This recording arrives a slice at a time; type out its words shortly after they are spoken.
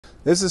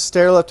This is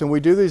stair lift, and we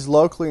do these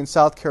locally in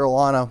South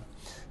Carolina.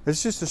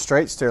 It's just a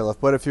straight stair lift,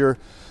 but if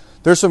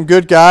there's some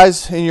good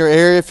guys in your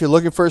area, if you're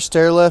looking for a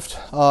stair lift,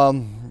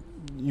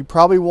 you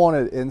probably want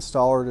an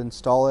installer to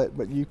install it,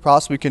 but you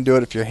possibly can do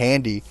it if you're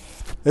handy.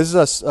 This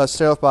is a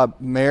stair lift by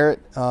Merit.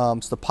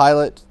 It's the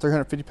Pilot,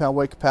 350-pound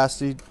weight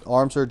capacity.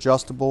 Arms are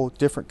adjustable,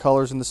 different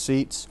colors in the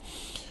seats.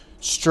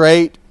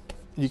 Straight.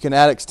 You can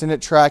add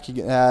extended track. You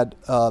can add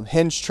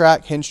hinge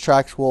track. Hinge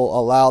tracks will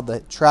allow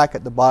the track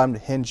at the bottom to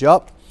hinge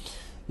up.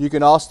 You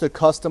can also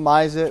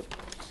customize it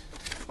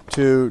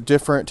to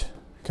different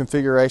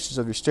configurations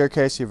of your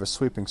staircase. You have a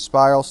sweeping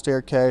spiral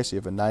staircase. You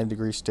have a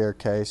 90-degree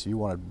staircase. You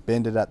want to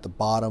bend it at the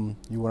bottom.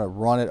 You want to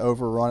run it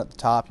at the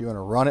top. You want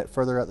to run it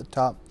further at the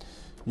top.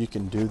 You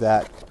can do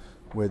that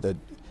with a,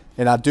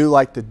 and I do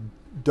like the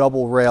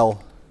double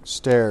rail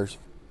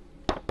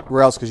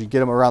rails because you get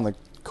them around the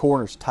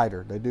corners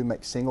tighter. They do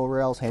make single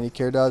rails,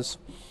 Handicare does.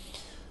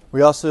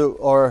 We also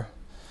are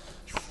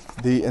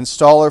the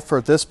installer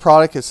for this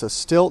product. It's a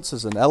Stiltz,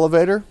 is an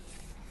elevator.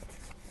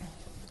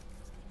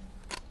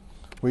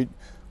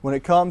 When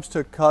it comes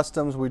to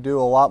customs, we do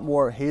a lot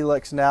more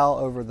Helix now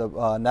over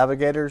the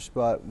Navigators,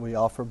 but we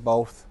offer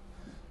both.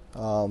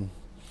 And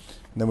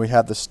then we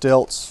have the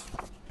Stiltz,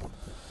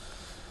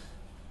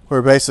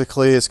 where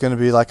basically it's going to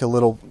be like a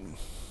little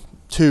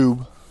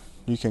tube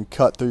you can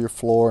cut through your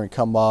floor and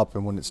come up,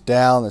 and when it's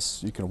down,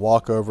 you can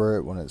walk over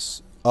it. When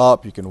it's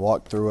up, you can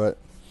walk through it.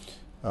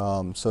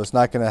 So it's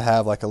not going to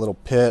have like a little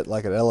pit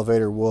like an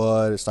elevator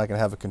would. It's not going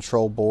to have a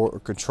control board or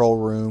control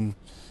room.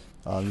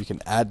 You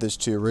can add this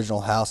to your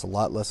original house, a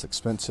lot less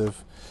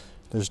expensive.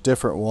 There's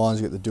different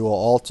ones. You get the Dual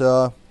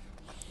Alta.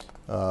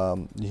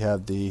 You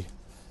have the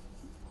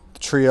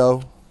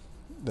Trio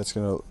that's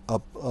going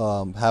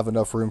to have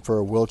enough room for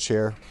a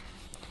wheelchair.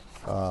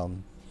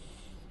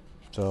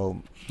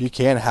 So you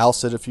can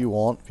house it if you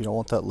want. If you don't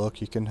want that look,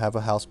 you can have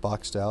a house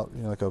boxed out,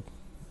 like a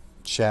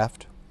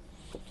shaft.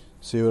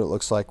 See what it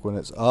looks like when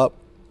it's up.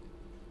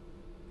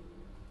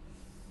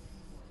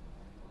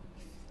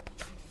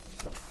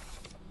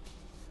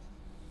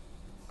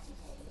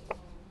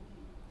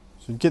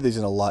 So you get these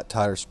in a lot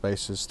tighter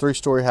spaces.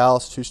 3-story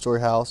house,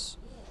 2-story house.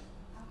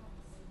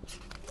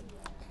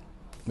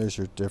 There's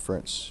your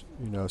difference.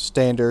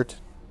 Standard,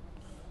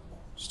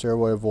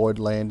 stairway avoid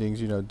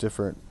landings,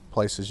 different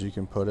places you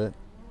can put it.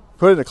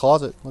 Put it in a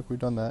closet. Look, we've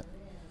done that.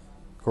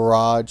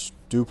 Garage,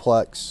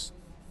 duplex.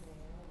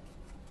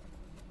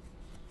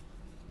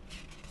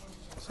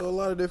 So a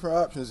lot of different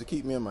options to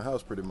keep me in my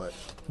house, pretty much.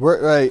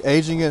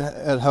 Aging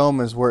at home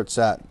is where it's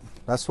at.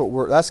 That's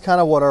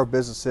kind of what our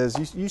business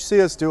is. You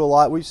see us do a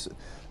lot. We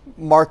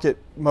market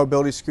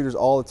mobility scooters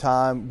all the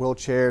time,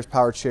 wheelchairs,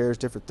 power chairs,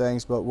 different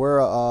things. But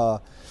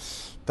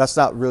that's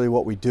not really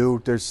what we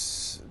do.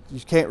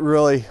 You can't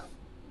really,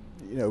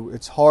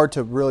 it's hard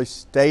to really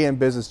stay in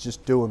business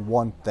just doing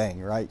one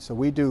thing, right? So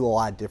we do a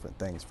lot of different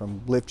things,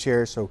 from lift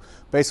chairs. So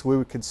basically, we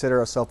would consider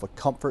ourselves a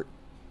comfort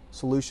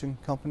solution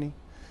company.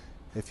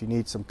 If you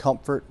need some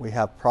comfort, we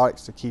have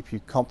products to keep you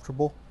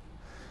comfortable.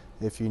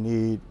 If you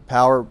need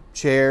power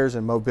chairs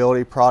and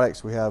mobility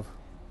products, we have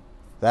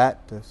that,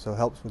 so it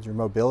helps with your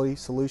mobility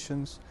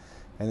solutions.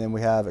 And then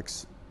we have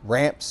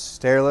ramps,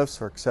 stair lifts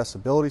for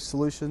accessibility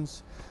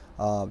solutions,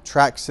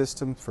 track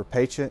systems for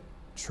patient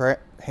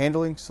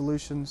handling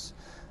solutions.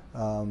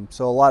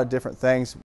 So a lot of different things.